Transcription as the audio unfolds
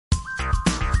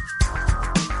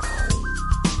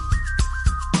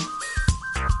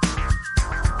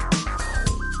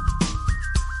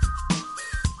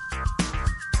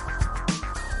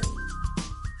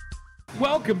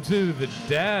Welcome to the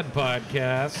Dad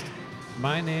Podcast.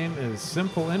 My name is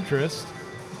Simple Interest.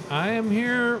 I am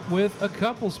here with a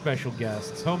couple special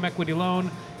guests. Home Equity Loan,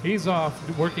 he's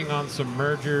off working on some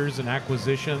mergers and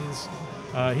acquisitions.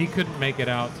 He couldn't make it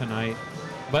out tonight.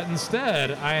 But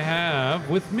instead, I have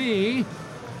with me...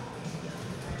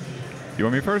 You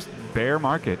want me first? Bear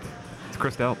Market. It's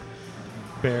Chris Delp.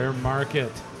 Bear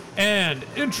Market. And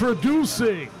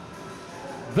introducing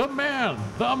the man,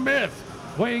 the myth,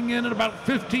 weighing in at about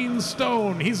 15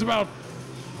 stone. He's about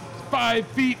 5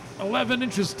 feet 11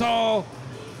 inches tall,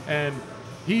 and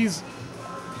he's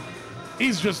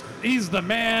the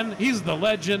man, he's the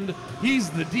legend, he's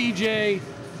the DJ,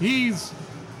 he's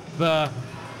the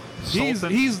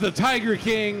Tiger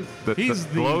King. The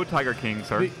low Tiger King,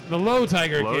 sir. The low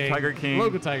Tiger King. Low Tiger King. Low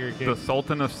Tiger King. The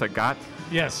Sultan of Sagat.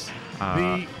 Yes.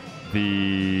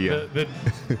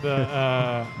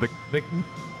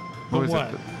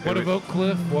 What of Oak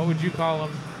Cliff? What would you call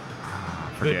him?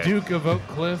 Forget. The Duke of Oak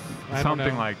Cliff?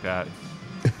 Something like that.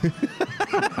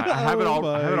 I have it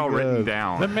all written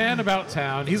down. The man about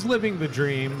town. He's living the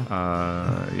dream.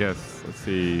 Yes. Let's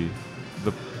see.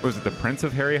 Was it the Prince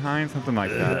of Harry Hines? Something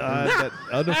like that. That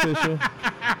unofficial,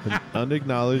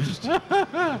 unacknowledged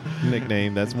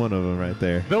nickname. That's one of them right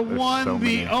there. The one, so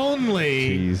the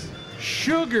only Jeez.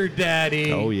 Sugar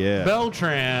Daddy. Oh, yeah.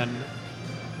 Beltran,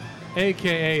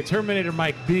 a.k.a. Terminator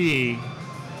Mike B,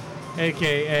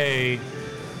 a.k.a.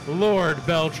 Lord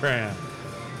Beltran.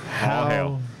 All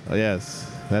hail.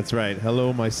 Yes, that's right.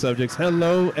 Hello, my subjects.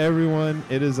 Hello, everyone.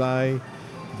 It is I,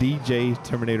 DJ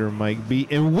Terminator Mike B,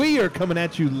 and we are coming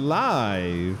at you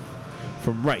live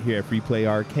from right here at Free Play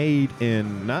Arcade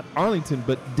in not Arlington,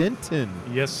 but Denton,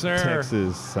 Yes, sir.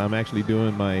 Texas. I'm actually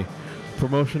doing my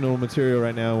promotional material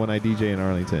right now when I DJ in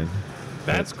Arlington.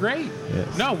 That's great.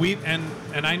 Yes. No,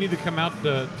 and I need to come out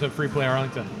to Free Play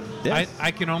Arlington. Yes. I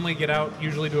can only get out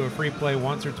usually to a free play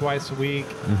once or twice a week,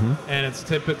 and it's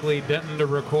typically Denton to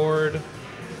record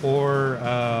or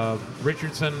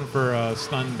Richardson for a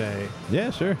stun day. Yeah,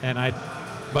 sure.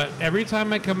 But every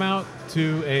time I come out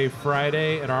to a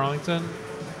Friday at Arlington,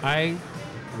 I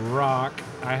rock.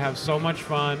 I have so much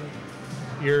fun.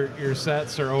 Your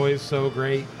sets are always so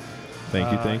great.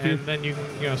 Thank you. And then you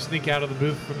can sneak out of the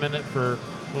booth for a minute for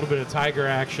a little bit of Tiger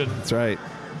action. That's right.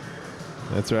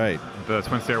 The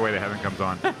Twin Stairway to Heaven comes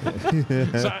on.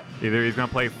 So Either he's going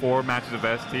to play 4 matches of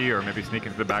ST or maybe sneak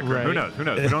into the back room. Right. Who knows? We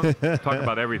don't talk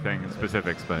about everything in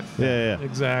specifics, but... Yeah.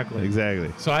 Exactly.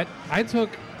 So I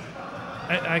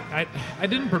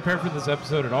didn't prepare for this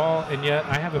episode at all, and yet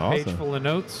I have a page full of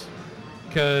notes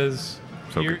because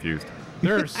confused.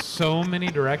 There are so many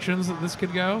directions that this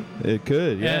could go. It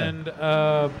could, yeah. And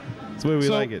that's the way we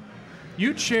like it.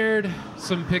 You shared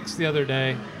some pics the other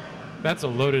day. That's a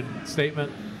loaded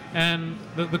statement. And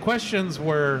the questions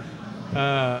were,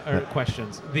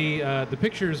 questions. The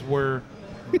pictures were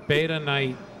Beta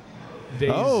Night Day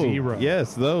Zero.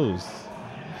 Yes, those.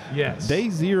 Yes.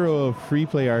 Day Zero of Free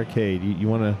Play Arcade. You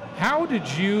want to... How did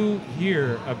you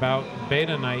hear about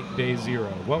Beta Night Day Zero?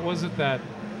 What was it that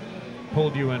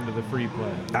pulled you into the free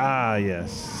play?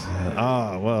 Yes.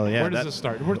 Well, yeah. Where does this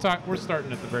start? We're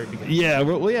starting at the very beginning. Yeah,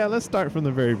 let's start from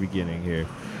the very beginning here.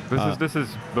 This is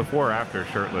before or after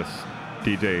shirtless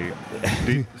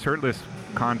shirtless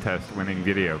contest winning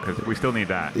video, because we still need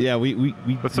that. Yeah, we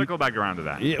let's circle back around to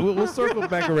that. Yeah, we'll circle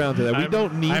back around to that. We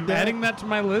don't need I'm that. adding that to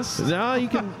my list. No, you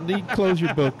close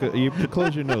your book. You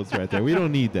close your notes right there. We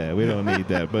don't need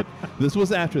that. But this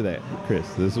was after that,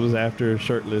 Chris. This was after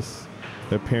shirtless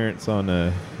appearance on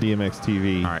DMX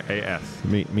TV. All right, AS.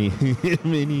 Mini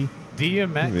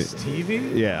DMX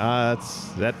TV? Yeah,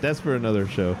 that's for another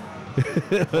show.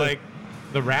 Like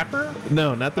the rapper?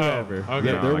 No, not the rapper. Okay.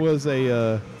 Yeah, there was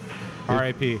a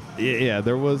R.I.P. Yeah,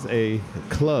 there was a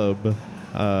club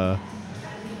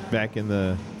back in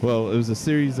the... Well, it was a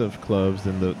series of clubs,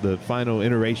 and the final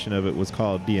iteration of it was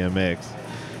called DMX.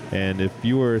 And if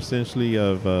you were essentially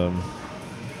if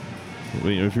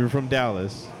you were from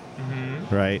Dallas,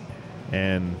 right,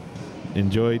 and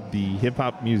enjoyed the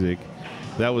hip-hop music,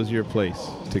 that was your place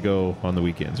to go on the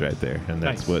weekends right there. And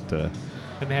that's nice. what...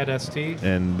 And they had ST?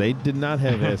 And they did not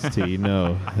have ST.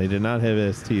 No, they did not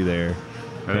have ST there.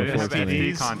 They didn't have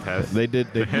ST contest. They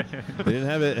didn't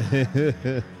have it.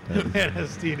 They had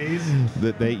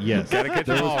STDs? Yes. Gotta catch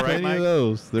them all, right, Mike? Of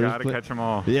those. Gotta catch them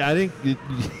all. Yeah, I think...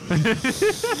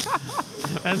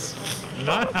 That's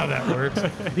not how that works.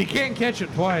 You can't catch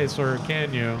it twice, or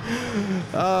can you?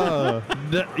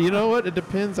 You know what? It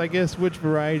depends, I guess, which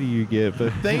variety you get.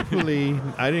 But thankfully,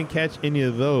 I didn't catch any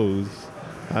of those.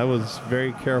 I was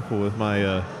very careful with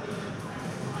my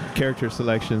character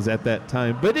selections at that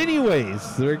time. But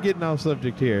anyways, we're getting off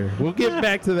subject here. We'll get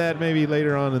back to that maybe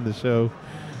later on in the show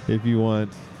if you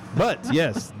want. But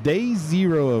yes, day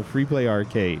 0 of Free Play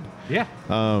Arcade. Yeah.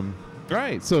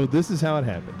 Right. So this is how it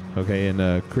happened. Okay,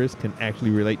 and Chris can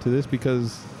actually relate to this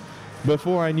because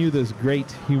before I knew this great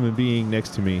human being next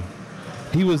to me,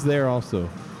 he was there also,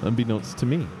 unbeknownst to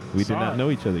me. We did not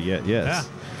know each other yet. Yes.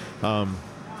 Yeah.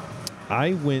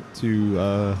 I went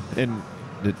to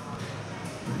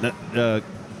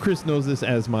Chris knows this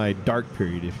as my dark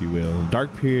period, if you will.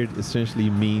 Dark period essentially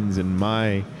means in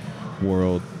my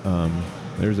world,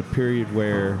 there's a period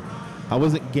where I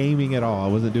wasn't gaming at all.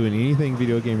 I wasn't doing anything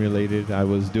video game related. I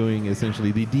was doing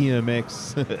essentially the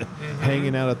DMX,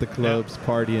 hanging out at the clubs,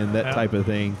 partying, that type of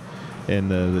thing. In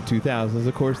the 2000s,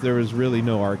 of course, there was really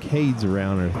no arcades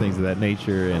around or things of that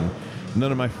nature, and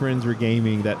none of my friends were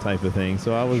gaming, that type of thing.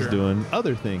 So I was doing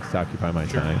other things to occupy my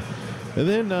time. And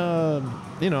then,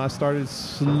 I started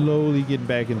slowly getting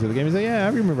back into the games. I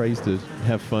remember I used to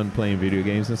have fun playing video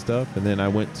games and stuff. And then I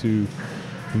went to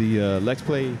the Let's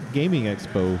Play Gaming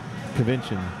Expo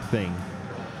convention thing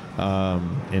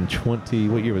in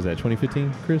what year was that?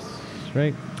 2015, Chris?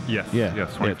 Right? Yes. Yeah.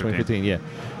 Yes, 2015. 2015, yeah.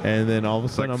 And then all of a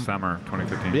sudden summer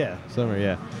 2015. Yeah, summer,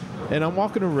 yeah. And I'm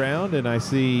walking around and I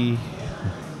see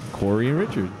Corey and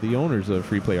Richard, the owners of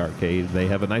Free Play Arcade. They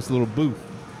have a nice little booth,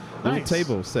 little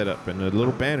table set up, and a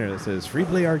little banner that says Free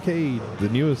Play Arcade, the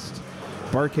newest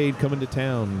barcade coming to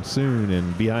town soon.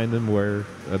 And behind them were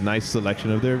a nice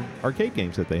selection of their arcade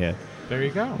games that they had. There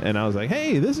you go. And I was like,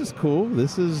 hey, this is cool.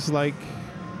 This is like,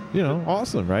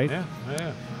 awesome, right?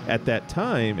 Yeah. At that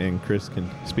time, and Chris can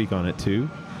speak on it too,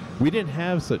 we didn't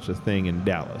have such a thing in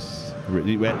Dallas.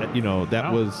 That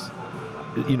was,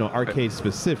 arcade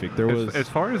specific. There was, as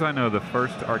far as I know, the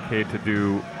first arcade to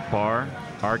do bar,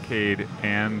 arcade,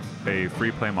 and a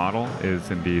free play model is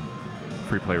indeed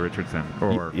Free Play Richardson,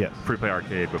 or Free Play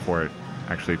Arcade before it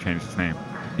actually changed its name.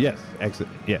 Yes,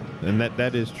 and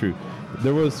that is true.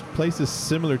 There was places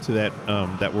similar to that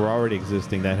that were already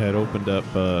existing that had opened up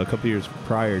a couple years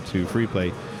prior to Free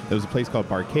Play. There was a place called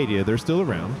Barcadia. They're still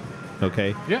around.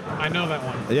 Okay. Yeah, I know that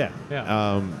one.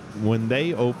 Yeah. When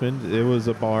they opened, it was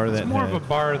a bar it's that more had, of a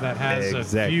bar that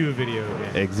has a few video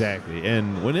games. Exactly.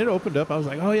 And when it opened up, I was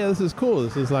like, oh yeah, this is cool.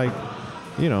 This is like,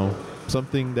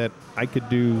 something that I could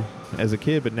do as a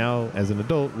kid, but now as an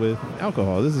adult with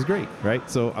alcohol. This is great, right?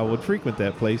 So I would frequent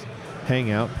that place,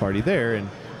 hang out, party there, and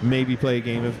maybe play a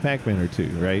game of Pac-Man or two,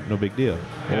 right? No big deal.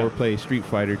 Yeah. Or play Street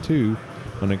Fighter 2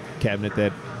 on a cabinet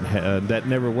that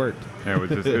never worked. Yeah,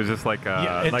 it was just like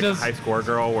High Score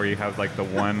Girl, where you have like the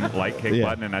one light kick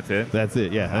button and that's it. That's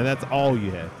it, yeah. And that's all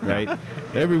you had, right?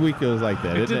 Every week it was like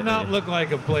that. It did not look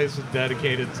like a place with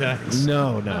dedicated techs.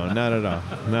 No, not at all.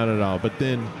 Not at all. But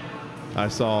then I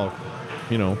saw,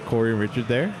 Corey and Richard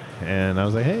there, and I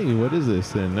was like, hey, what is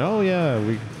this? And, oh, yeah,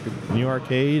 new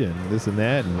arcade and this and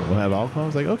that, and we'll have alcohol. I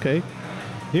was like, okay,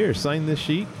 here, sign this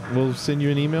sheet. We'll send you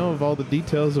an email of all the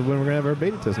details of when we're going to have our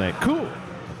beta test night. Cool.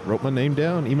 Wrote my name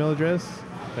down, email address.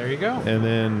 There you go. And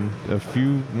then a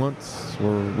few months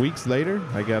or weeks later,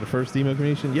 I got a first email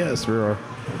communication. Yes, for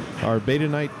our beta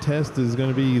night test is going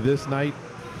to be this night,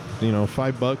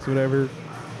 $5, whatever.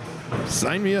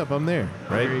 Sign me up. I'm there,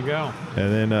 right? There you go.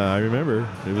 And then I remember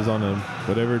it was on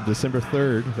December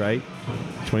 3rd, right?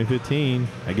 2015.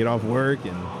 I get off work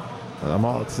and I'm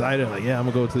all excited. Like, yeah,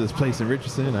 I'm going to go to this place in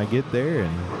Richardson. I get there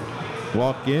and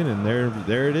walk in, and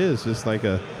there it is. Just like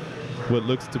what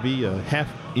looks to be a half,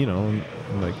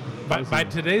 like. By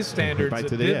today's standards,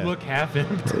 it did look half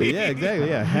empty. Yeah, exactly.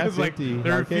 Yeah, half empty.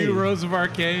 There are a few rows of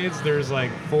arcades. There's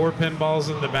like 4 pinballs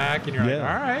in the back, and you're like,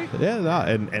 all right. Yeah, no,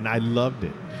 and I loved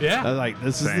it. Yeah. I was like,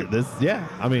 this is this. Yeah,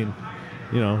 I mean,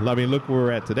 look where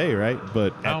we're at today, right?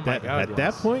 But at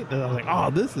that point, I was like, oh,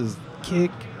 this is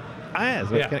kick ass.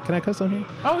 Yeah. Can I cuss on here?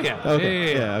 Oh yeah.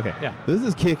 Okay. Yeah. Okay. Yeah. This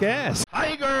is kick ass.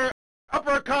 Tiger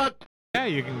uppercut. Yeah,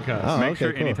 you can cuss. Oh, Make okay,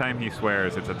 sure cool. anytime he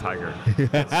swears, it's a tiger.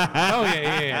 Oh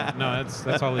yeah. No,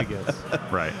 that's all he gets.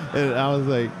 Right. And I was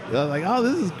like, oh,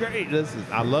 this is great.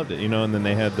 I loved it, And then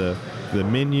they had the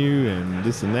menu and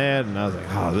this and that, and I was like,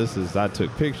 oh, I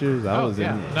took pictures. I was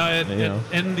in. No,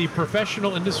 in the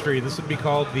professional industry, this would be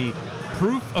called the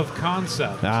proof of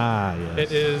concept. Ah, yes.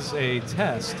 It is a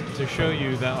test to show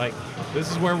you that, like, this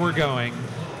is where we're going,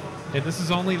 and this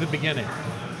is only the beginning.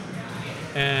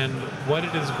 And what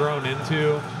it has grown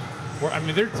into,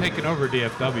 they're taking over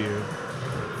DFW.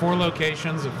 4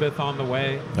 locations, a 5th on the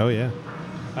way. Oh, yeah.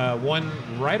 One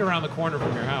right around the corner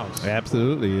from your house.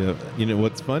 Absolutely.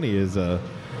 What's funny is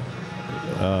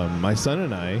my son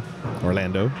and I,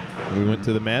 Orlando, we went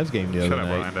to the Mavs game the other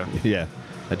night. Orlando. Yeah.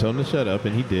 I told him to shut up,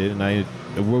 and he did. And I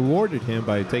rewarded him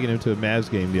by taking him to a Mavs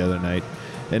game the other night.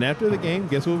 And after the game,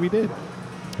 guess what we did?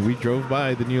 We drove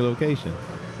by the new location.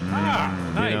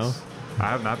 Nice. You know? I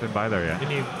have not been by there yet.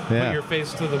 And you put your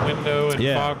face to the window and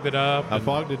fogged it up. I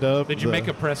fogged it up. Did you make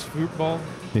a pressed fruit bowl?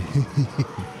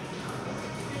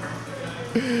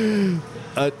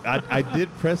 I did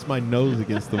press my nose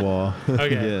against the wall.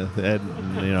 Okay.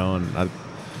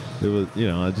 It was,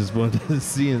 I just wanted to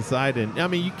see inside, and I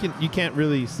mean, you can't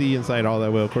really see inside all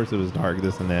that well. Of course, it was dark,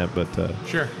 this and that, but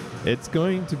sure, it's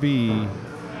going to be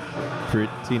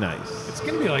pretty nice. It's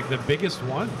going to be like the biggest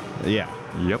one. Yeah.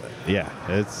 Yep. Yeah,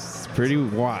 it's pretty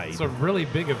wide. It's a really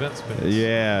big event space.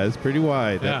 Yeah, it's pretty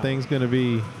wide. Yeah. That thing's going to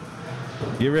be.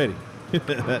 Get ready.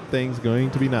 That thing's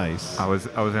going to be nice. I was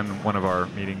in one of our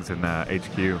meetings in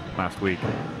HQ last week.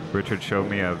 Richard showed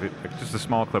me just a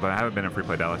small clip. I haven't been in Free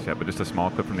Play Dallas yet, but just a small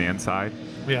clip from the inside.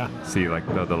 Yeah. See like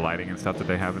the lighting and stuff that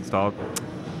they have installed.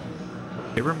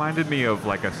 It reminded me of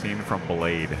like a scene from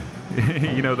Blade.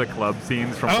 You know the club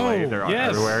scenes from Blade? They're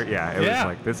everywhere. Yeah, it was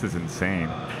like, this is insane.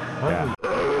 Yeah.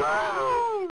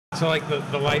 So like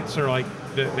the lights are like,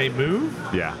 they move?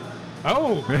 Yeah.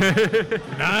 Oh,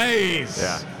 nice.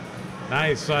 Yeah.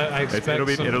 Nice. So I expect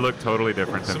it'll look totally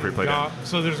different than Free Play.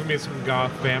 So there's going to be some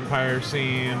goth vampire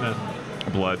scene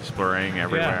and blood splurring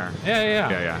everywhere.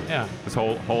 Yeah. This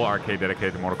whole arcade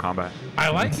dedicated to Mortal Kombat. I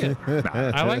like it.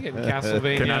 I like it.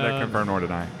 Castlevania. Can neither confirm nor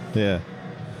deny. Yeah.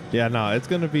 No, it's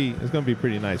gonna be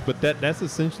pretty nice. But that's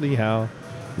essentially how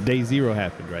Day Zero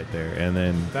happened right there, and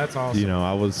then that's awesome.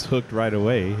 I was hooked right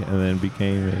away, and then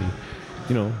became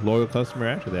a loyal customer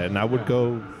after that, and I would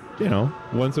go.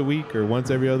 Once a week or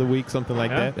once every other week, something like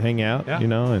that, hang out,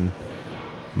 and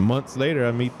months later,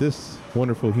 I meet this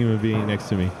wonderful human being next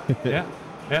to me. Yeah.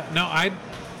 No,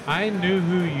 I knew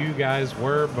who you guys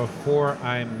were before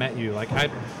I met you. Like,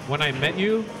 when I met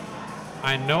you,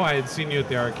 I know I had seen you at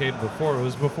the arcade before. It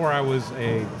was before I was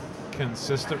a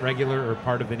consistent regular or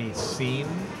part of any scene.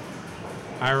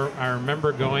 I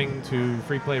remember going to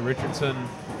Free Play Richardson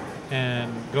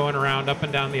and going around up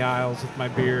and down the aisles with my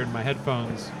beer and my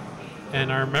headphones. And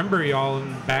I remember y'all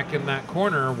back in that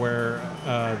corner where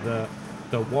the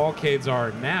wallcades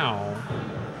are now,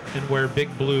 and where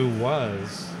Big Blue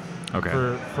was. Okay.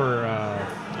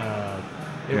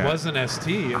 It wasn't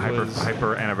ST. It was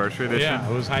Hyper Anniversary Edition. Yeah,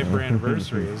 it was Hyper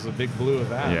Anniversary. It was a Big Blue of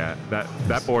that. Yeah,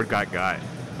 that board got.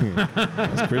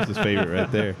 That's Chris's favorite right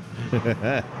there.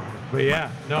 But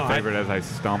yeah, no. My favorite as I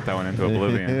stomped that one into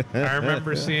oblivion. I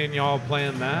remember seeing y'all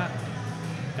playing that,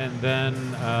 and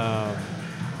then.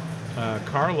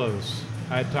 Carlos.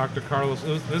 I had talked to Carlos.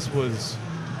 This was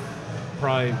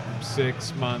probably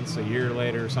 6 months, a year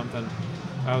later or something.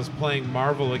 I was playing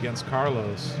Marvel against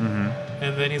Carlos.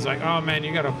 And then he's like, oh, man,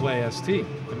 you got to play ST.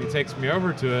 And he takes me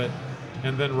over to it.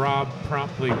 And then Rob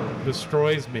promptly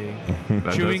destroys me,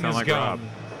 chewing his gum. Rob.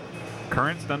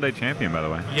 Current Sunday champion, by the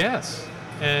way. Yes.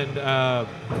 And I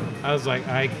was like,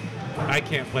 I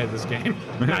can't play this game.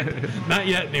 Not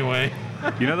yet, anyway.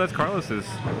 That's Carlos's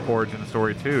origin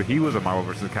story too. He was a Marvel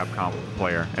vs. Capcom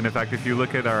player, and in fact, if you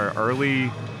look at our early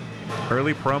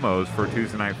promos for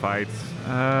Tuesday Night Fights,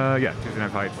 Tuesday Night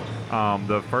Fights,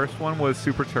 the first one was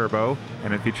Super Turbo,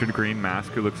 and it featured Green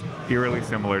Mask, who looks eerily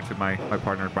similar to my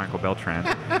partner Michael Beltran.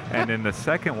 And then the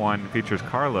second one features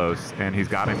Carlos, and he's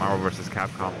got a Marvel vs.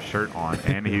 Capcom shirt on,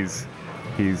 and he's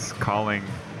calling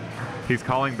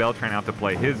Beltran out to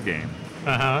play his game.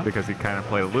 Because he kind of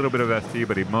played a little bit of ST,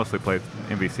 but he mostly played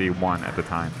MVC 1 at the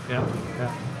time.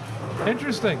 Yeah.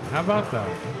 Interesting. How about that?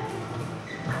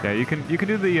 Yeah, you can do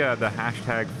the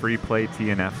hashtag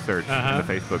FreePlayTNF search in the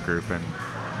Facebook group, and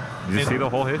you see the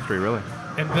whole history, really.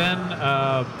 And then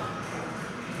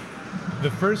the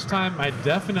first time I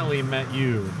definitely met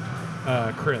you,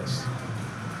 Chris,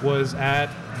 was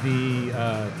at the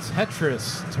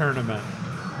Tetris tournament.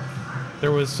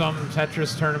 There was some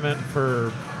Tetris tournament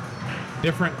for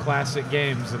different classic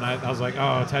games, and I was like,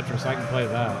 oh, Tetris, I can play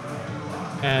that.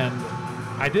 And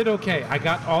I did okay. I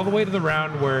got all the way to the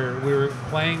round where we were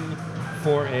playing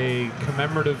for a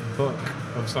commemorative book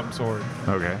of some sort.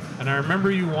 Okay. And I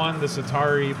remember you won this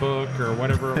Atari book or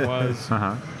whatever it was.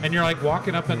 And you're like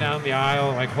walking up and down the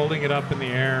aisle, like holding it up in the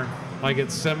air, like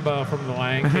it's Simba from The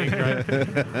Lion King, right?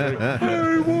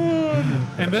 I won!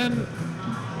 And then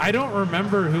I don't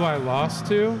remember who I lost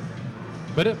to.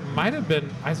 But it might have been.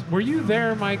 Were you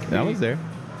there, Mike? I was there.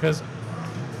 Because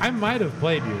I might have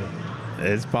played you.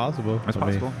 It's possible. It's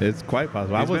possible. It's quite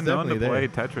possible. He's I was been known to definitely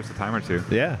play Tetris a time or two.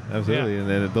 Yeah, absolutely. And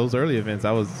then at those early events,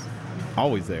 I was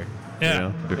always there.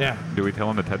 Yeah. Do we tell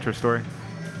him the Tetris story?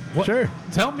 What? Sure.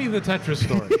 Tell me the Tetris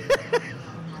story.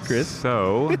 Chris.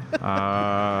 So,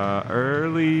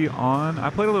 early on, I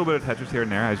played a little bit of Tetris here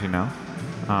and there, as you know.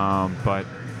 But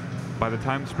by the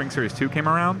time Spring Series 2 came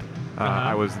around,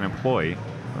 I was an employee.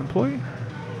 Employee?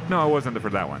 No, I wasn't for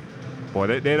that one. Boy,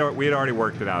 we had already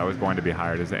worked it out. I was going to be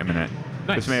hired as an eminent.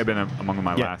 Nice. This may have been among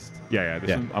my last. This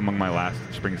is among my last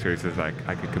Spring Series I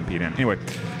could compete in. Anyway,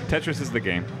 Tetris is the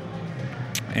game,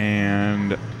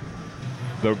 and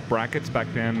the brackets back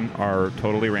then are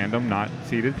totally random, not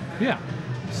seeded. Yeah.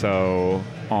 So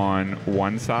on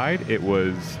one side, it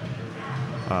was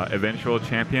eventual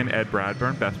champion Ed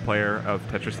Bradburn, best player of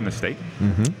Tetris in the state.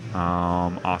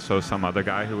 Also, some other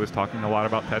guy who was talking a lot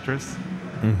about Tetris.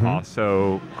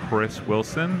 Also, Chris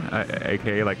Wilson,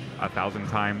 aka like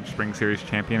 1,000-time Spring Series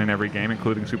champion in every game,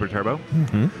 including Super Turbo.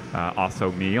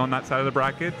 Also, me on that side of the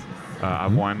bracket.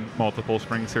 I've won multiple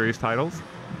Spring Series titles.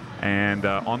 And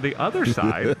on the other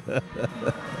side,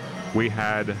 we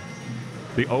had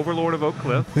the Overlord of Oak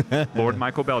Cliff, Lord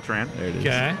Michael Beltran. There it is.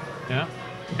 Okay. Yeah.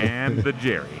 And the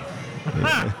Jerry.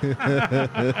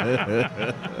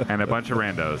 And a bunch of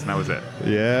randos, and that was it.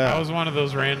 Yeah. I was one of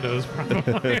those randos,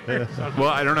 probably. Well,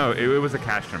 I don't know. It was a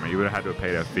cash tournament. You would have had to have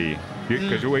paid a fee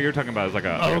because what you're talking about is like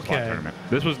a slot tournament.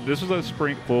 This was a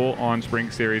full on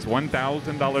Spring Series,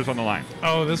 $1,000 on the line.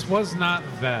 Oh, this was not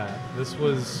that. This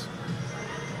was.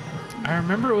 I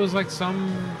remember it was like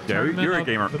some. Yeah, you're a of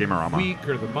Gamerama. The week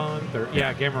or the month or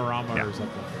Gamerama or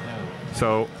something. Yeah.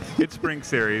 So it's Spring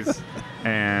Series,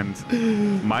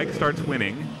 and Mike starts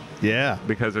winning. Yeah.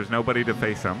 Because there's nobody to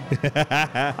face him.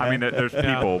 I mean, there's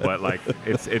people, but like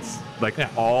it's like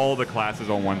all the classes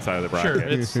on one side of the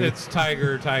bracket. Sure, it's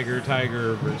Tiger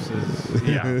versus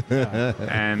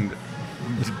And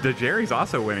the Jerry's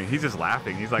also winning. He's just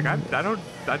laughing. He's like, I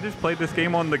just played this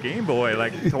game on the Game Boy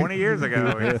like 20 years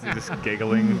ago. He's just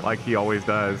giggling like he always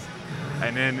does.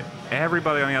 And then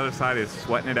everybody on the other side is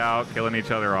sweating it out, killing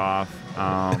each other off.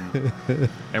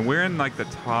 And we're in like the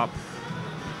top.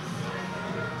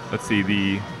 Let's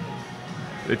see,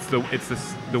 it's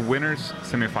the winners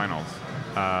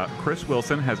semifinals. Chris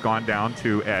Wilson has gone down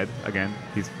to Ed again.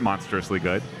 He's monstrously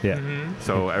good. Yeah.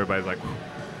 So everybody's like,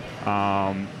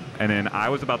 and then I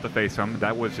was about to face him.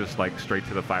 That was just like straight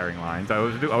to the firing lines. I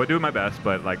would do my best,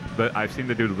 but like I've seen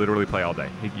the dude literally play all day.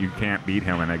 You can't beat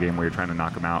him in a game where you're trying to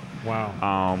knock him out.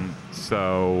 Wow.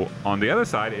 So on the other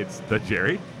side, it's the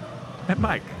Jerry and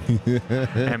Mike,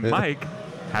 and Mike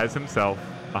has himself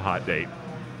a hot date.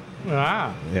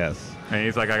 Ah. Yes. And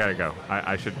he's like, I gotta go.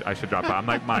 I should drop out. I'm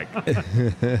like, Mike,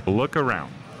 look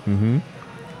around.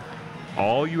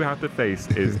 All you have to face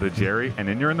is the Jerry, and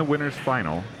then you're in the winner's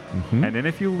final. And then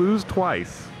if you lose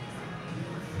twice,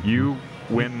 you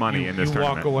win money in this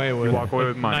tournament. You walk away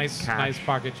with money. Nice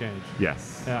pocket change.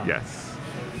 Yes. Yeah. Yes.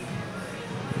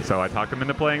 So I talked him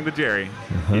into playing the Jerry.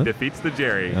 He defeats the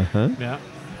Jerry. Yeah.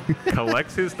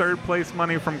 Collects his third place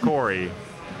money from Corey,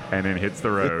 and then hits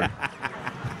the road.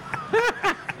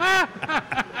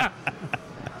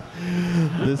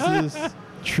 This is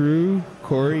true.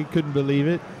 Corey couldn't believe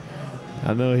it.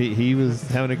 I know he was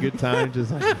having a good time,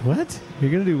 just like, what?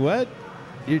 You're going to do what?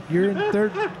 You're in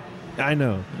third? I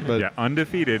know. But yeah,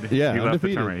 undefeated. Yeah, he left undefeated.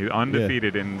 the tournament. He's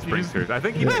undefeated in Spring Series. I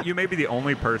think you may be the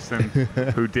only person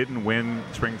who didn't win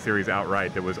Spring Series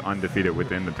outright that was undefeated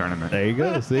within the tournament. There you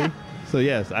go. See? So,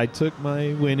 yes, I took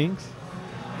my winnings,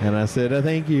 and I said,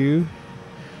 thank you,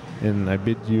 and I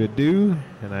bid you adieu,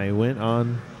 and I went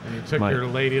on. And you took your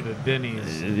lady to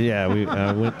Denny's. I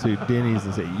went to Denny's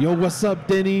and said, yo, what's up,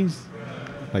 Denny's?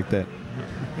 Like that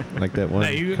one. No,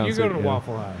 you go to the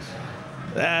Waffle House.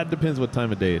 That depends what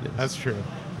time of day it is. That's true.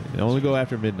 You only go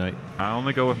after midnight. I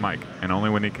only go with Mike, and only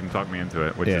when he can talk me into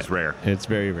it, which is rare. It's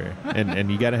very rare. And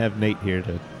you got to have Nate here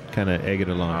to kind of egg it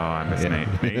along. Oh, I miss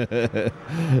Nate.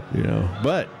 You know.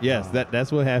 But, yes,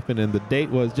 that's what happened. And the date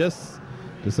was just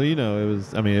so you know,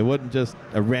 it wasn't just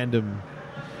a random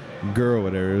girl or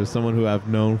whatever. It was someone who I've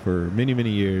known for many,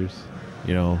 many years.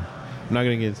 You know, I'm not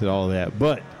going to get into all of that.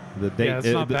 But the date. Yeah, it's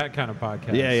not that kind of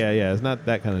podcast. Yeah. It's not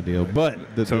that kind of deal. But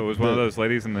so it was one of those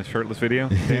ladies in the shirtless video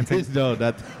dancing? No,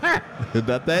 not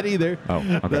that either. Oh, okay.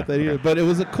 Not that either. But it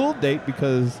was a cool date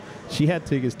because she had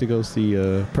tickets to go see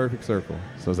Perfect Circle.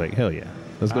 So I was like, hell yeah,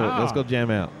 let's go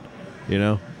jam out. You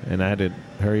know, and I had to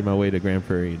hurry my way to Grand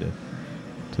Prairie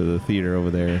to the theater over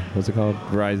there. What's it called?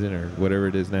 Verizon or whatever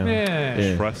it is now.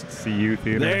 Yeah. Trust CU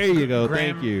Theater. There you go.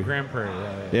 Thank you. Grand Prairie.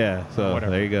 Yeah. So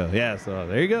whatever. there you go. Yeah. So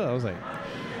there you go. I was like,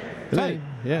 tight.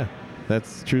 Yeah,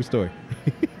 that's a true story.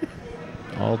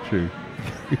 All true.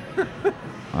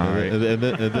 All right. And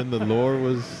then the lore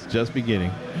was just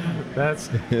beginning. That's.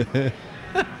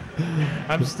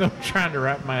 I'm still trying to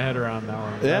wrap my head around that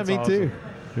one. Yeah, That's me awesome. too.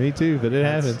 Me too. But it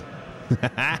happened. All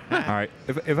right.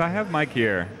 If I have Mike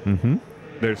here,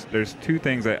 there's two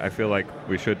things that I feel like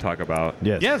we should talk about.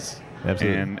 Yes.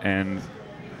 Absolutely. And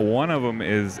one of them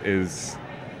is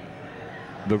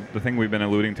the thing we've been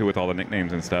alluding to with all the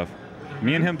nicknames and stuff.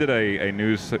 Me and him did a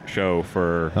news show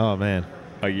for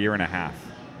a year and a half.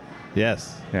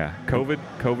 Yes. Yeah.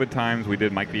 COVID times, we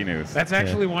did Mike B News. That's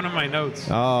actually one of my notes.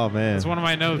 Oh, man. It's one of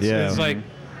my notes. Yeah. It's like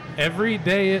every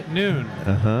day at noon,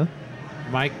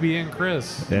 Mike B and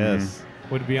Chris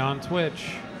would be on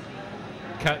Twitch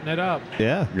cutting it up.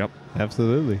 Yeah. Yep.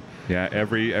 Absolutely. Yeah.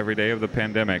 Every day of the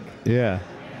pandemic. Yeah.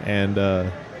 And,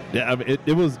 I mean,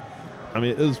 it was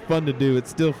fun to do. It's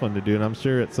still fun to do. And I'm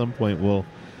sure at some point we'll,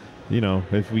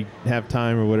 if we have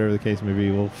time or whatever the case may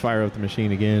be, we'll fire up the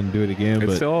machine again and do it again.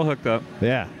 It's still all hooked up.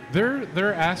 Yeah. There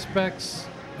are aspects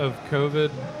of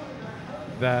COVID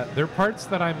that there are parts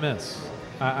that I miss.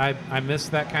 I miss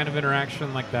that kind of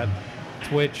interaction, like that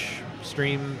Twitch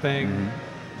stream thing.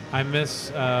 I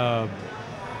miss all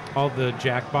the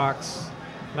Jackbox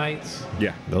nights.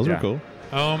 Yeah. Those were cool.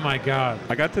 Oh, my God.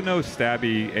 I got to know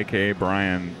Stabby, a.k.a.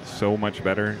 Brian, so much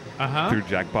better through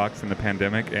Jackbox in the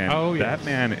pandemic, and that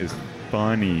man is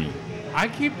funny. I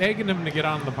keep egging him to get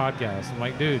on the podcast. I'm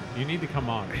like, dude, you need to come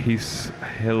on. He's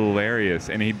hilarious,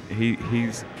 and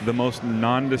he's the most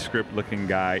nondescript looking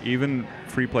guy. Even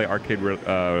free play arcade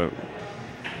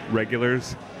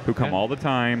regulars who come all the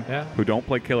time, who don't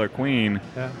play Killer Queen,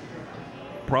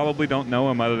 probably don't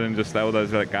know him other than just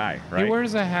that guy, right? He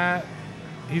wears a hat.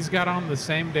 He's got on the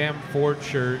same damn Ford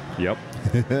shirt. Yep.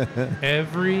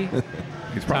 Every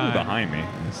He's probably time. behind me.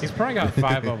 He's probably got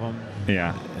 5 of them.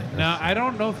 Yeah. Now, I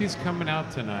don't know if he's coming out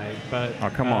tonight, but... Oh,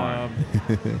 come on.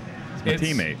 It's my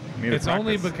teammate. It's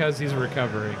only because he's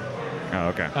recovering.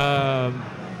 Oh, okay.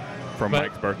 From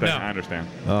Mike's birthday? No. I understand.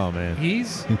 Oh, man.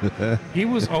 He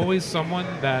was always someone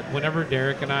that whenever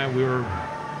Derek and I, we were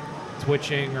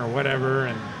twitching or whatever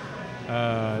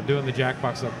and doing the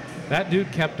Jackbox stuff, that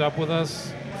dude kept up with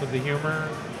us with the humor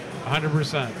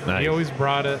 100%. Nice. He always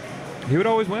brought it. He would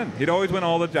always win. He'd always win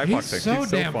all the Jackbox things. He's so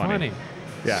damn funny.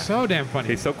 Yeah. So damn funny.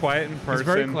 He's so quiet in person.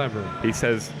 He's very clever. He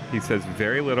says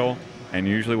very little, and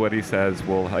usually what he says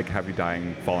will have you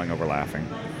falling over laughing.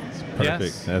 Perfect.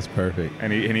 Yes. That's perfect.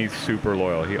 And he's super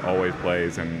loyal. He always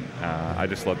plays, and I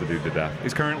just love the dude to death.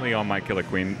 He's currently on my Killer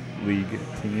Queen League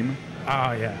team.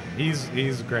 Oh, yeah. He's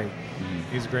great.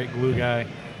 He's a great glue guy.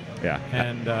 Yeah.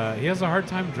 And he has a hard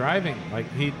time driving.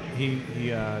 Like, he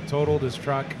totaled his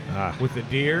truck with a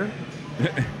deer.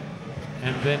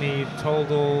 And then he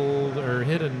totaled or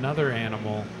hit another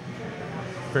animal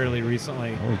fairly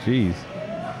recently. Oh, jeez.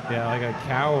 Yeah, like a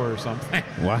cow or something.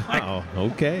 Wow.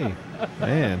 Okay.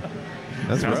 Man.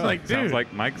 That's rough. Sounds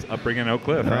like Mike's upbringing in Oak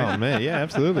Cliff, right? Oh, man. Yeah,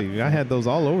 absolutely. I had those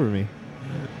all over me.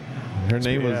 Her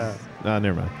name was...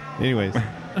 never mind. Anyways.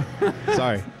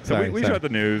 Sorry. We showed the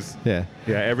news. Yeah.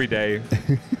 Yeah, every day.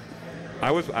 I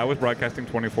was broadcasting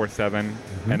 24/7,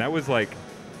 and that was like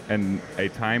a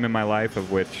time in my life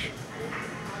of which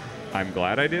I'm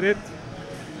glad I did it.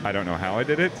 I don't know how I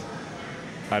did it.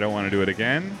 I don't want to do it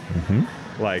again.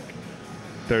 Like,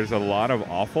 there's a lot of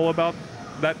awful about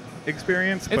that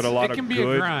experience, but a lot of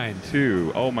good a grind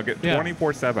too. Oh my God,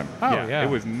 24/7. Oh yeah, it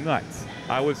was nuts.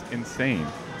 I was insane.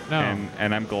 No.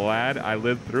 And I'm glad I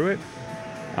lived through it.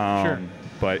 Sure.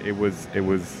 But it was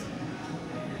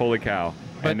holy cow.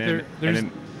 But and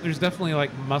there's definitely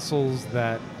like muscles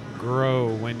that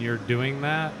grow when you're doing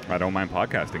that. I don't mind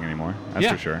podcasting anymore. That's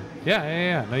for sure.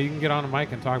 Yeah. No, you can get on a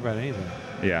mic and talk about anything.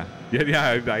 Yeah.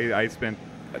 I spent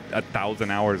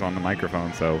 1,000 hours on the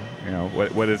microphone, so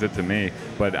what is it to me?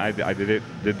 But I did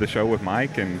the show with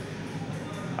Mike, and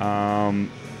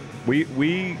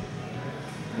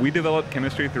we developed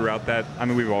chemistry throughout that. I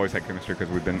mean, we've always had chemistry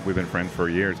because we've been friends for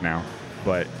years now,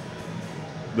 but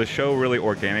the show really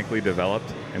organically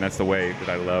developed, and that's the way that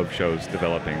I love shows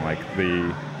developing. Like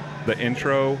the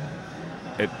intro,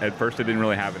 at first it didn't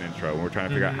really have an intro. We were trying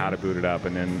to figure out how to boot it up,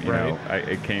 and then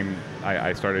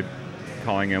I started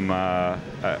calling him,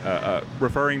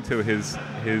 referring to his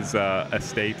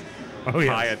estate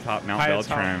high atop Mount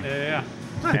Beltran. Yeah.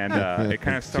 And it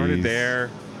kind of started there.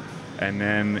 And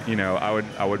then,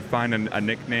 I would find a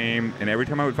nickname, and every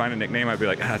time I would find a nickname, I'd be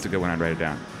like, that's a good one, I'd write it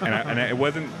down. And it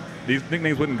wasn't, these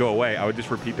nicknames wouldn't go away. I would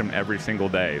just repeat them every single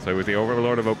day. So it was the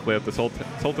Overlord of Oak Cliff, the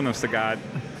Sultan of Sagad.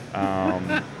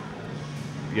 I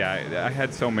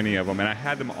had so many of them, and I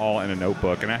had them all in a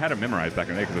notebook, and I had them memorized back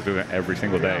in the day because I was doing it every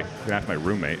single day. You can ask my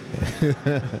roommate.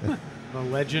 The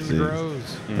legend grows.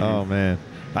 Mm-hmm. Oh, man.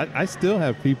 I still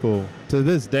have people to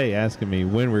this day asking me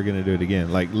when we're going to do it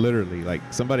again. Like, literally. Like,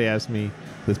 somebody asked me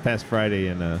this past Friday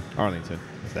in Arlington.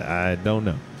 I said, I don't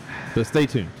know. So stay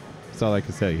tuned. That's all I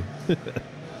can tell you.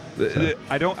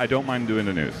 I don't mind doing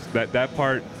the news. That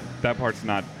part's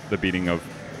not the beating of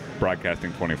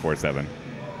broadcasting 24/7.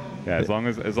 Yeah, as long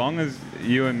as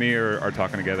you and me are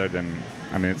talking together, then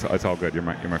I mean it's all good. You're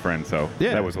my friend, so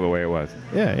that was the way it was.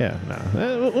 Yeah.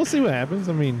 No, we'll see what happens.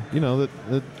 I mean,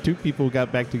 the two people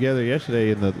got back together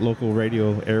yesterday in the local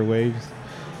radio airwaves.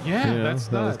 Yeah,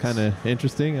 that was kind of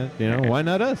interesting. Why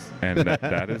not us? And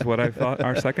that is what I thought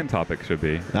our second topic should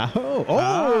be.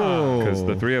 Oh, because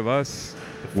the three of us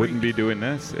wouldn't be doing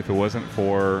this if it wasn't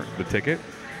for the ticket,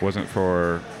 wasn't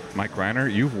for Mike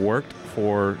Reiner. You've worked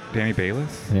for Danny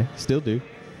Bayless. Yeah, still do.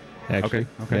 Actually,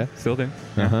 okay, yeah. Still do.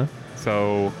 Uh-huh.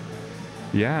 So,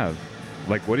 yeah.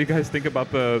 Like, what do you guys think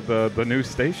about the new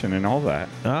station and all that?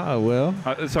 Well.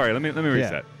 Sorry, let me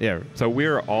reset. Yeah. So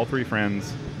we're all three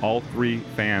fans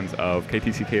of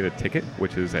KTCK The Ticket,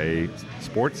 which is a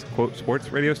sports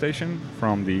radio station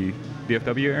from the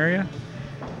DFW area,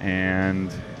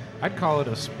 and I'd call it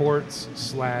a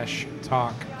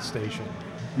sports/talk station.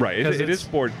 Right, it is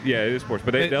sports. Yeah, it is sports,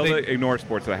 but they'll ignore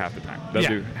sports half the time. They'll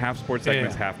do half sports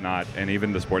segments, half not, and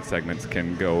even the sports segments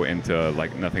can go into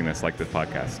like nothingness, like this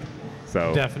podcast.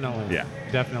 So definitely,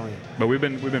 definitely. But we've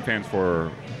been fans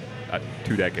for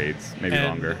 2 decades, maybe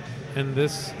longer. And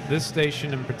this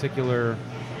station in particular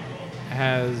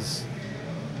has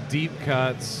deep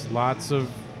cuts, lots of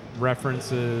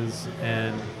references,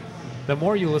 and the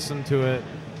more you listen to it,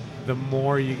 the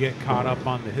more you get caught up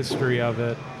on the history of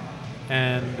it,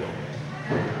 and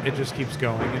it just keeps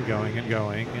going and going and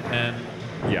going. And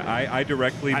yeah, I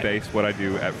directly base what I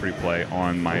do at Free Play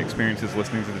on my experiences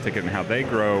listening to The Ticket and how they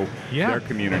grow their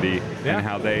community and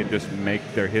how they just make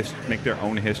their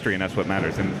own history, and that's what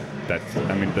matters. And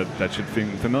that should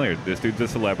seem familiar. This dude's a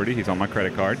celebrity. He's on my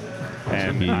credit card,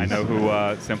 and I know who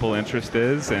Simple Interest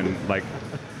is, and like.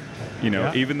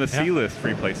 Even the C-list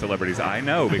Free Play celebrities, I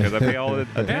know because I pay all the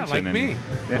attention. Like me.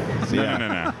 No.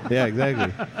 Yeah,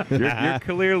 exactly.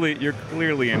 You're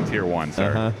clearly in tier 1,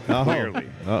 sir. Uh-huh. Clearly.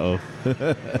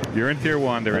 You're in tier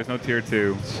 1. There is no tier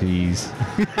 2. Jeez.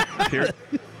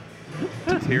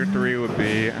 Tier 3 would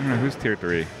be, I don't know, who's tier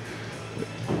 3?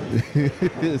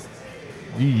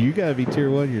 You gotta be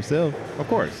tier 1 yourself. Of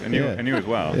course, and you as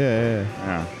well. Yeah.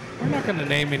 We're not going to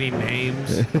name any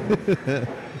names.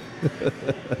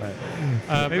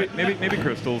 Maybe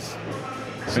Crystal's.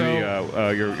 So,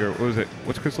 maybe your what was it?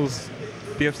 What's Crystal's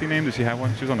DFC name? Does she have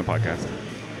one? She was on the podcast.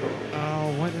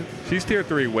 She's tier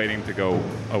 3, waiting to go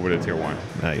over to tier 1.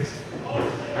 Nice.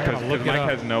 Because Mike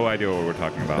has no idea what we're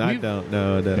talking about. I don't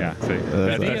know. Yeah, see,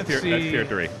 that's tier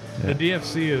 3. The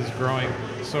DFC is growing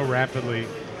so rapidly.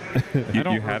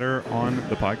 You had her on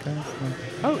the podcast?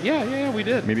 Oh yeah, we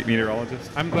did. Meteorologist.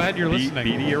 I'm glad you're listening.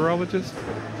 Meteorologist.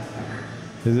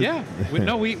 Yeah,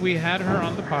 we had her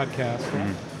on the podcast,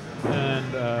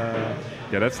 and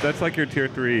that's like your tier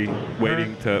 3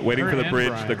 waiting for the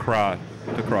bridge to cross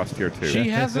tier 2. She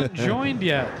hasn't joined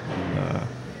yet.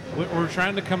 We're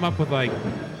trying to come up with like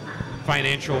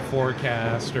financial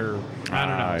forecast or I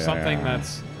don't know something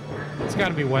that's it's got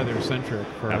to be weather centric.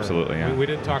 Absolutely, yeah. We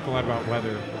didn't talk a lot about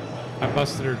weather. I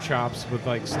busted her chops with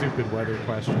like stupid weather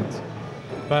questions,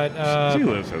 but she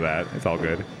lives for that. It's all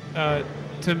good.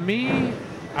 To me,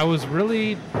 I was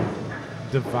really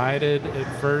divided at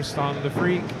first on the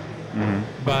Freak,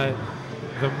 but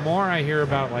the more I hear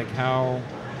about like how,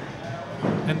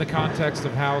 in the context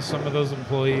of how some of those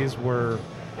employees were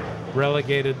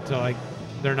relegated to like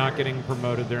they're not getting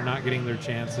promoted, they're not getting their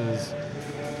chances.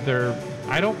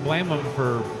 I don't blame them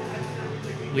for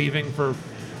leaving for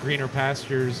greener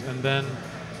pastures, and then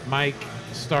Mike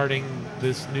starting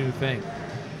this new thing.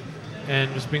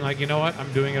 And just being like, you know what?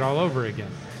 I'm doing it all over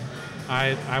again.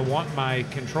 I want my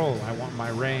control. I want my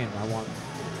reign. I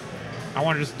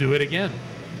want to just do it again.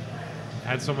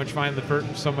 Had so much fun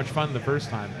the first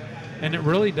time, and it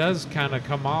really does kind of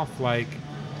come off like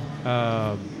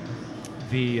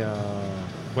the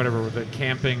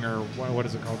camping or what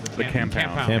is it called? The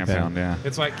Campound. Yeah.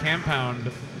 It's like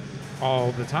Campound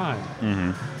all the time.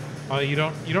 Mm-hmm. You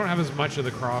don't have as much of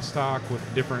the crosstalk with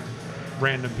different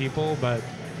random people, but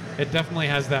it definitely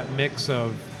has that mix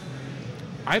of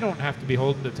I don't have to be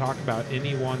holden to talk about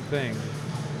any one thing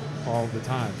all the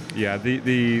time. Yeah,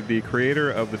 the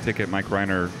creator of the ticket, Mike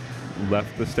Reiner,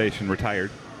 left the station, retired.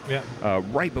 Yeah.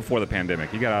 Right before the pandemic.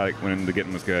 He got out when the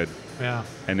getting was good. Yeah.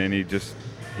 And then he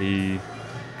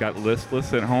got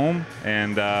listless at home,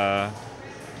 and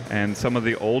some of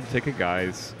the old ticket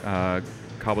guys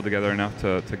cobbled together enough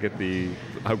to get a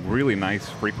really nice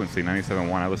frequency,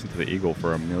 97.1. I listened to the Eagle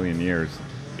for a million years.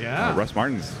 Yeah. Russ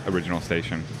Martin's original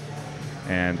station.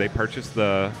 And they purchased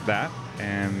that,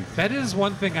 And that is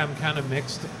one thing I'm kind of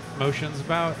mixed emotions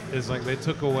about, is like they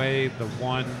took away the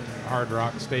one hard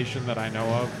rock station that I know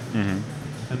of in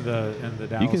the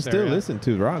Dallas You can still area. listen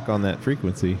to rock on that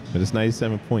frequency, but it's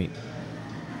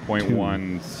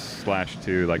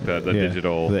 97.1/2, like the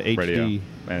digital the HD, radio.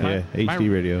 And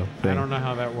HD radio thing. I don't know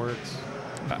how that works.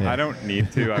 I don't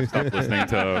need to. I've stopped listening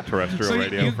to terrestrial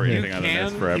radio for anything other than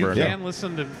this forever. You can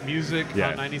listen to music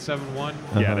on 97.1.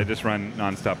 Yeah, they just run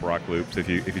nonstop rock loops if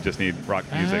you just need rock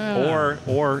music,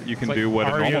 or you can It's do like what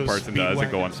a normal REO person does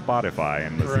and go on Spotify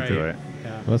and listen to it.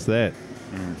 Yeah. What's that?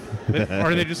 Or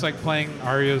are they just like playing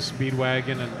REO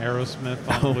Speedwagon and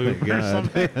Aerosmith on loop or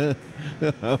something?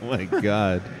 Oh my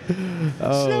God!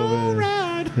 Oh Slow man.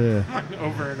 ride. Yeah.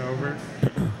 Over and over.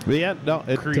 But yeah, no,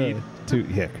 Creed.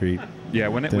 Creed. Yeah,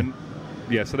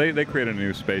 so they create a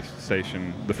new space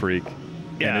station, The Freak.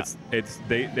 Yeah. And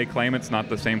they claim it's not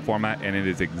the same format, and it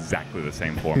is exactly the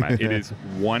same format. It is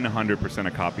 100%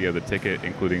 a copy of the ticket,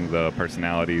 including the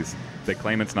personalities. They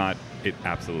claim it's not. It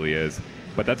absolutely is.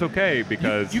 But that's okay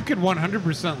because you could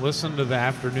 100% listen to the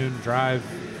afternoon drive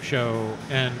show,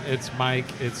 and it's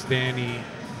Mike, it's Danny,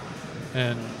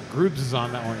 and Groobs is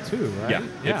on that one too, right?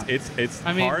 Yeah. It's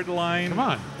I mean, Hardline. Come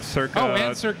on. Circa.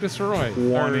 And Cirque du Soleil.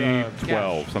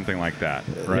 2012, something like that,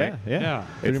 right? Yeah.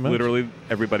 It's much. literally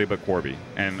everybody but Corby.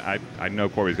 And I know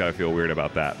Corby's got to feel weird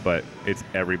about that, but it's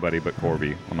everybody but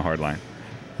Corby on the hard line.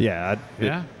 Yeah.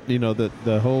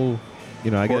 The whole,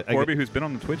 Corby, who's been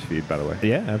on the Twitch feed, by the way.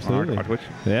 Yeah, absolutely. On our Twitch.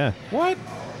 Yeah. What?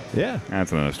 Yeah.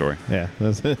 That's another story. Yeah.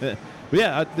 But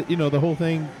yeah, the whole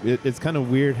thing, it's kind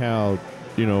of weird how,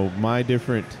 my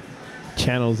different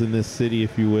channels in this city,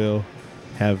 if you will,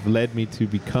 have led me to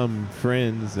become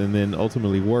friends and then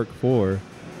ultimately work for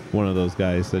one of those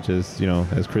guys, such as,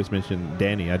 as Chris mentioned,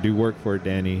 Danny. I do work for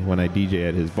Danny when I DJ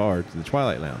at his bar, the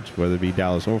Twilight Lounge, whether it be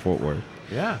Dallas or Fort Worth.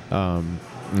 Yeah. And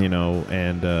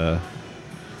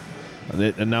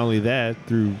not only that,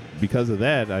 because of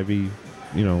that, I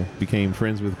became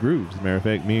friends with Grooves. As a matter of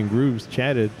fact, me and Grooves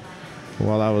chatted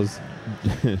while I was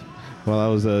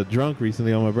drunk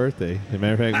recently on my birthday. As a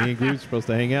matter of fact, me and Grooves are supposed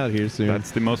to hang out here soon.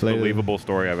 That's the most believable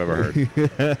story I've ever heard.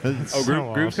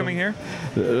 Grooves coming here?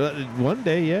 One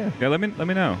day, yeah. Yeah, let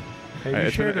me know.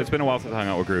 Hey, it's been a while since I hung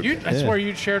out with Grooves. I swear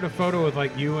you'd shared a photo with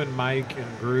like you and Mike and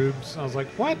Grooves. I was like,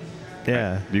 what?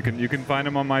 Yeah. You can find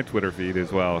him on my Twitter feed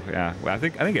as well. Yeah. I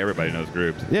think everybody knows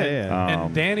Grooves. Yeah.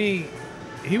 And Danny,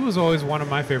 he was always one of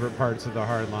my favorite parts of the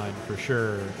hard line for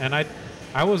sure. And I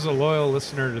was a loyal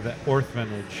listener to the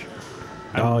Orphanage.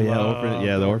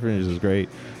 The Orphanage is great.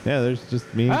 Yeah, there's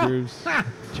just me and Grooves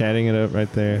chatting it up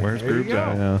right there. Where's Grooves at?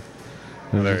 I know.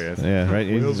 Oh, there he is. Yeah, right.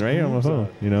 He's right on my phone.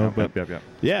 Yep.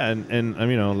 Yeah, and I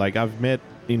mean, like I've met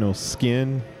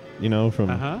Skin,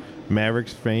 from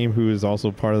Mavericks fame, who is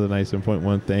also part of the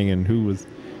 97.1 thing, and who was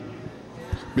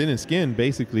been in Skin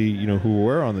basically, who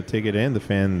were on the ticket and the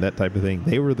fan, that type of thing.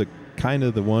 They were the kind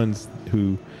of the ones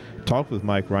who talked with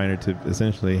Mike Reiner to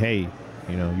essentially, hey,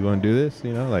 you want to do this?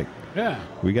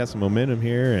 We got some momentum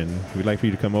here, and we'd like for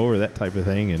you to come over, that type of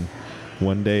thing. And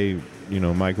one day,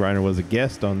 Mike Reiner was a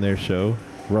guest on their show,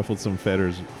 ruffled some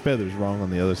feathers wrong on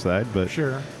the other side, but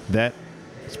sure, that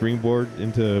springboard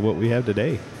into what we have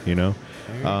today,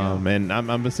 and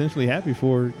I'm essentially happy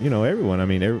for, everyone. I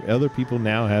mean, other people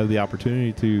now have the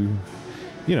opportunity to,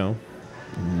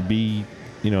 be,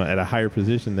 at a higher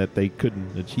position that they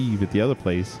couldn't achieve at the other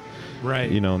place.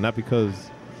 Right. Not because,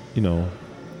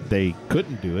 they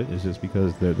couldn't do it. It's just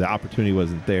because the opportunity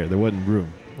wasn't there. There wasn't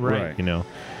room. Right.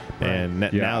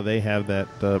 And now they have that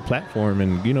platform,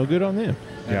 and, good on them.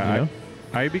 Yeah.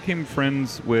 I became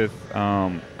friends with,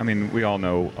 we all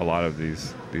know a lot of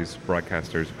these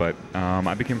broadcasters, but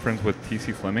I became friends with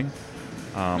T.C. Fleming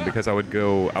because I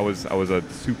was a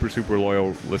super, super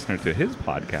loyal listener to his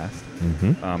podcast.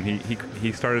 Mm-hmm.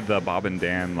 He started the Bob and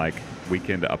Dan,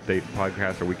 weekend update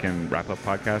podcast or weekend wrap-up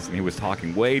podcast, and he was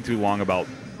talking way too long about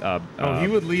he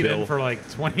would lead Bill. in for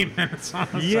 20 minutes on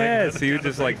a Yes, segment. he would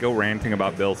just go ranting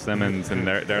about Bill Simmons, and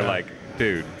they're like,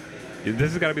 dude,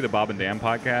 this has got to be the Bob and Dan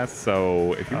podcast.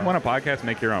 So if you want a podcast,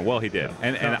 make your own. Well, he did,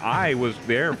 and I was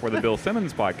there for the Bill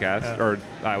Simmons podcast, or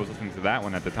I was listening to that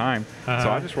one at the time.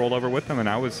 So I just rolled over with him, and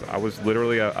I was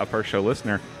literally a first show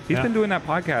listener. He's been doing that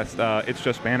podcast. It's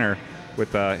Just Banner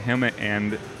with him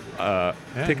and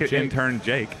ticket Jake. intern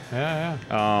Jake.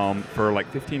 For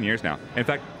 15 years now. In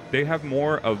fact, they have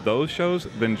more of those shows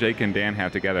than Jake and Dan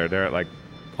have together. They're at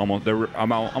almost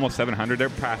 700. They're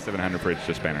past 700 for It's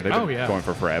Just Banner. They've been going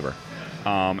for forever.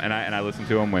 And I listened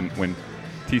to him when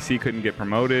TC couldn't get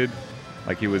promoted.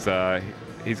 He was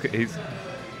he's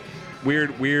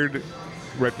weird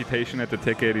reputation at the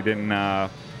ticket. He didn't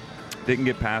didn't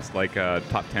get past like a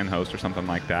top 10 host or something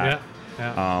like that.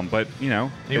 Yeah. But you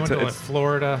went to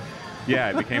Florida. Yeah,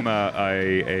 I became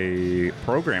a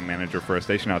program manager for a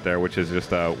station out there, which is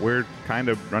just we're kind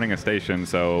of running a station,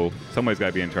 so somebody's got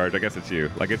to be in charge. I guess it's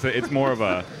you. Like it's more of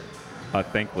a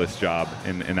thankless job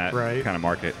in that kind of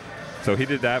market. So he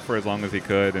did that for as long as he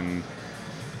could, and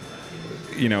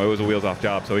it was a wheels off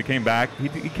job. So he came back.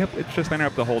 He kept it's just been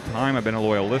up the whole time. I've been a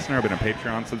loyal listener. I've been a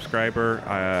Patreon subscriber.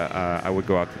 I would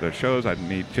go out to the shows. I'd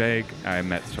meet Jake. I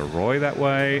met Soroy that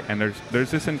way. And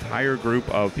there's this entire group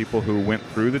of people who went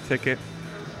through the ticket,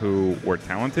 who were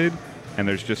talented, and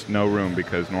there's just no room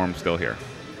because Norm's still here,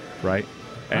 right?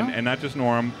 And not just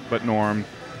Norm, but Norm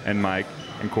and Mike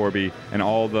and Corby and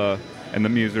all the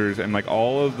Musers and like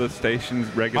all of the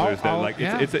station's regulars.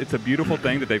 It's a beautiful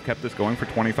thing that they've kept this going for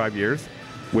 25 years.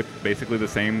 With basically the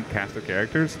same cast of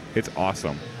characters. It's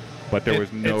awesome. But there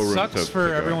was no room to... It sucks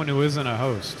for everyone who isn't a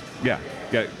host. Yeah,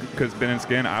 because Ben and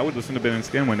Skin, I would listen to Ben and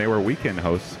Skin when they were weekend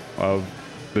hosts of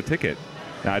the ticket.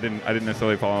 Now, I didn't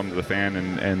necessarily follow them to the fan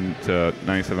and to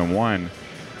 97.1,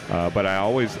 but I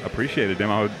always appreciated them.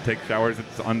 I would take showers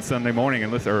on Sunday morning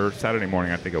and listen, or Saturday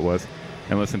morning, I think it was,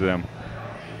 and listen to them.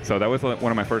 So that was one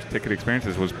of my first ticket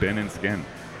experiences was Ben and Skin.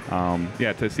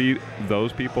 To see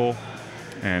those people...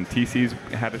 And TC's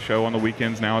had a show on the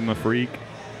weekends now in the Freak.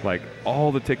 Like,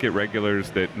 all the ticket regulars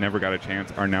that never got a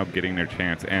chance are now getting their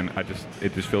chance. And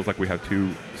it just feels like we have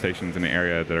two stations in the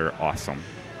area that are awesome.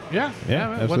 Yeah.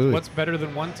 Absolutely. What's better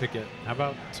than one ticket? How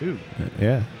about two?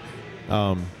 Yeah.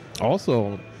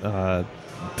 Also,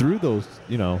 through those,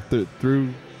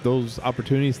 through those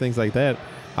opportunities, things like that,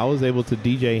 I was able to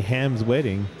DJ Ham's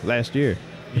wedding last year.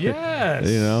 Yes.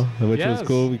 Which was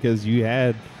cool because you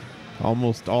had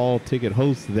almost all ticket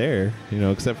hosts there,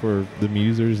 except for the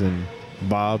Musers and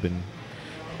Bob and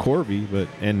Corby,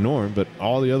 and Norm, but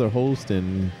all the other hosts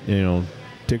and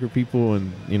ticker people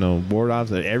and board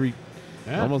ops,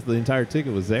 almost the entire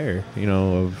ticket was there,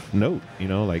 of note,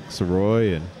 like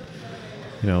Soroy and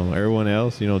everyone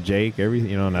else, Jake,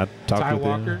 everything, and I talked Ty with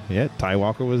Walker. them. Yeah, Ty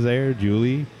Walker was there,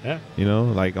 Julie. Yeah.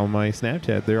 Like on my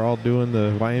Snapchat, they're all doing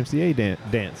the YMCA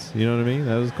dance. You know what I mean?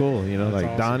 That was cool. That's like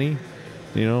awesome. Donnie.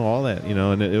 All that,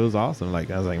 and it was awesome.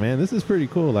 Like, I was like, man, this is pretty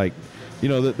cool. Like,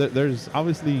 there's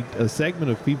obviously a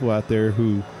segment of people out there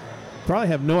who probably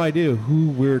have no idea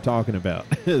who we're talking about.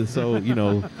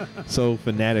 So, so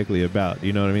fanatically about,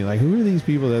 you know what I mean? Like, who are these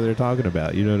people that they're talking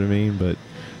about? You know what I mean? But,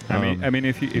 I mean,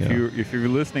 if you're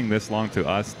listening this long to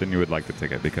us, then you would like the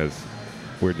ticket because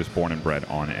we're just born and bred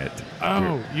on it.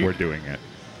 We're doing it.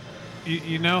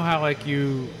 You know how like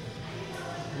you,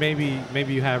 maybe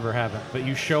you have or haven't, but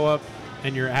you show up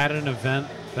and you're at an event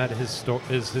that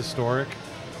is historic,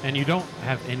 and you don't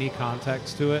have any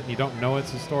context to it, and you don't know it's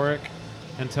historic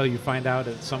until you find out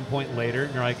at some point later,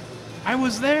 and you're like, I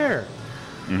was there.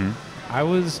 Mm-hmm. I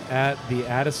was at the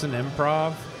Addison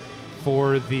Improv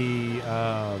for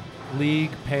the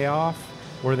league payoff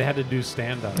where they had to do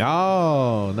stand-up.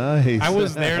 Oh, nice. I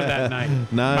was there that night.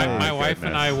 Nice. My wife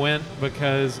and I went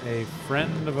because a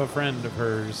friend of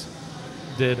hers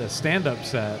did a stand-up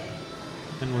set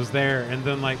and was there, and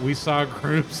then like we saw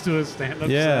groups do a stand-up set.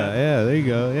 Yeah, there you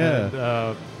go. Yeah.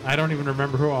 And, I don't even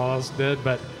remember who all else did,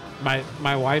 but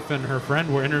my wife and her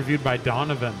friend were interviewed by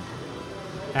Donovan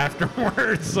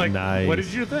afterwards. Like, nice. What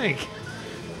did you think?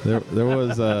 There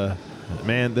was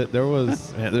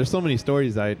there's so many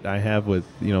stories I have with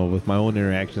with my own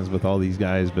interactions with all these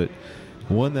guys, but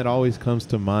one that always comes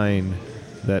to mind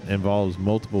that involves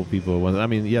multiple people.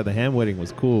 The Ham wedding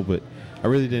was cool, but I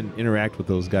really didn't interact with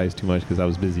those guys too much because I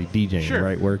was busy DJing, sure.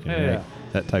 right, working, right,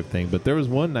 that type of thing. But there was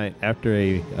one night after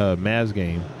a Mavs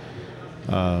game,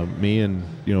 me and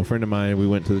a friend of mine, we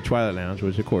went to the Twilight Lounge,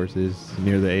 which of course is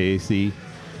near the AAC,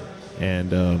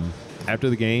 and after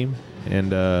the game,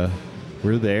 and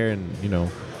we're there,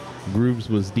 and Grooves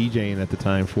was DJing at the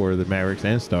time for the Mavericks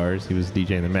and Stars. He was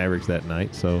DJing the Mavericks that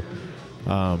night, so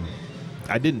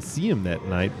I didn't see him that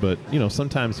night, but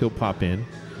sometimes he'll pop in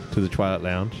to the Twilight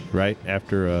Lounge right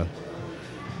after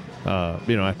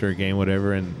after a game,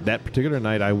 whatever. And that particular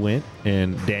night I went,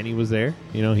 and Danny was there.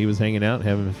 He was hanging out,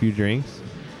 having a few drinks.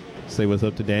 Say what's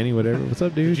up to Danny, whatever. What's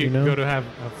up, dude? Did you go to have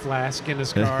a flask in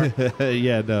his car?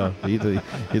 Yeah, no.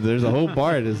 There's a whole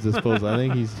bar at his disposal. I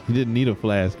think he didn't need a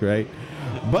flask, right?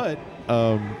 But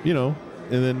and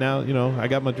then now I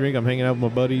got my drink. I'm hanging out with my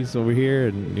buddies over here,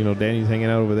 and Danny's hanging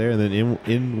out over there, and then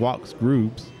in walks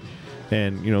Grooves.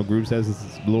 And, Grooves has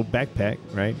this little backpack,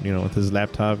 right? With his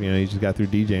laptop, he just got through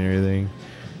DJing and everything.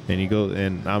 And he goes,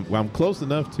 and I'm close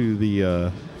enough to the,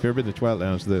 if you've ever been to Twilight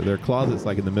Lounge, their closet's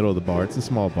like in the middle of the bar. It's a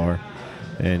small bar.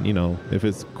 And, if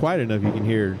it's quiet enough, you can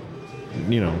hear,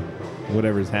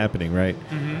 whatever's happening, right?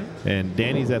 Mm-hmm. And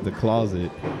Danny's at the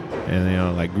closet,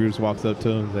 and like Bruce walks up to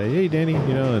him and say, "Hey, Danny,"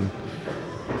 and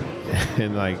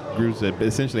like Bruce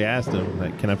essentially asked him,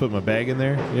 like, "Can I put my bag in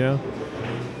there?"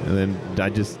 And then I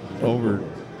just over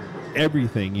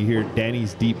everything you hear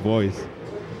Danny's deep voice.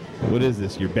 "What is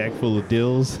this? Your bag full of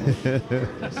dills?"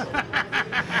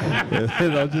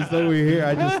 And I'm just over here.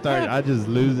 I just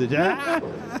lose it.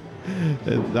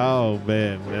 Oh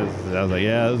man, I was like,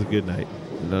 yeah, that was a good night.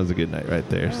 That was a good night right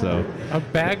there. So a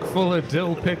bag full of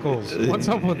dill pickles. What's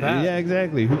up with that? Yeah,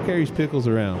 exactly. Who carries pickles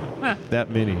around? That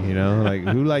many, like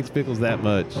who likes pickles that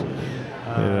much?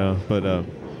 But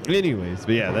anyways,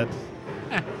 but yeah,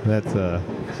 that's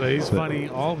So he's funny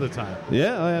all the time.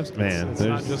 Yeah, I have, man. It's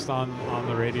not just on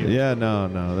the radio. Yeah, no.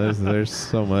 There's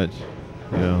so much,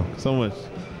 so much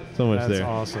That's there.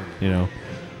 Awesome.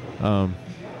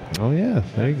 Oh yeah,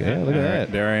 there you go. Yeah, look at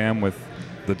that. There I am with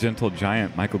the gentle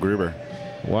giant Michael Gruber.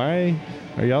 Why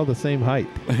are y'all the same height?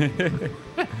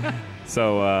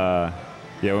 So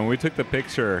when we took the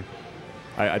picture,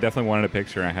 I definitely wanted a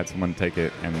picture, and I had someone take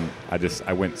it, and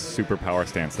I went super power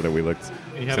stance so that we looked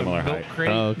similar height.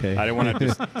 Oh, okay. I didn't want to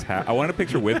just I wanted a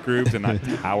picture with Grooves and not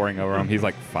towering over him. He's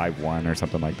like 5'1" or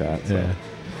something like that. So Yeah.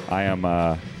 I am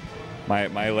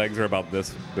my legs are about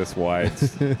this wide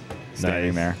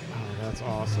standing there. Oh, that's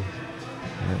awesome.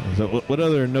 So what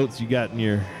other notes you got in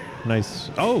your nice?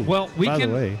 Oh, Well, we by can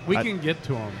the way, get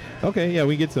to them. Okay, yeah,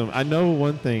 we get some. I know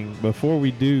one thing before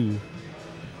we do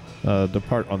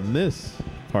depart on this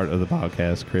part of the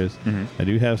podcast, Chris. Mm-hmm. I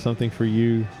do have something for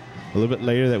you a little bit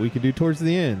later that we could do towards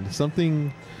the end.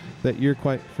 Something that you're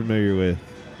quite familiar with.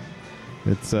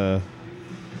 It's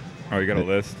Oh, you got a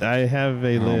list? I have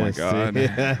a list. Oh my God.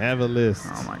 I have a list.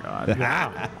 Oh my God.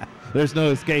 Wow. There's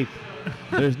no escape.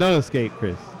 There's no escape,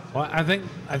 Chris. Well, I think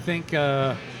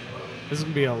this is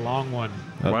gonna be a long one.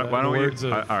 Why don't words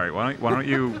you? of- All right. Why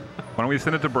don't we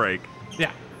send it to break?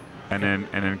 Yeah. And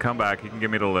then come back. You can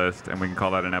give me the list, and we can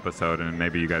call that an episode, and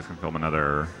maybe you guys can film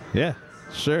another. Yeah,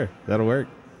 sure. That'll work.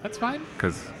 That's fine.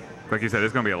 Because, like you said,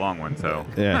 it's going to be a long one. So,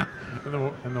 Yeah.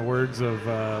 In the words of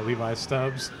Levi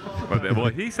Stubbs.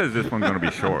 but he says this one's going to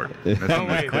be short. This one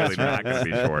wait, is clearly that's not going to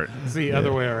be short. It's the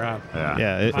other way around.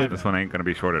 Yeah. This one ain't going to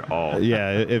be short at all.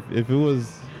 Yeah, if it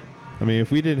was,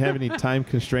 if we didn't have any time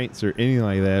constraints or anything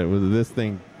like that, this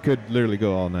thing could literally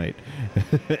go all night.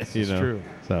 This is true.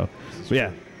 So,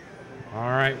 yeah. All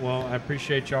right. Well, I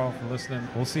appreciate y'all for listening.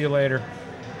 We'll see you later.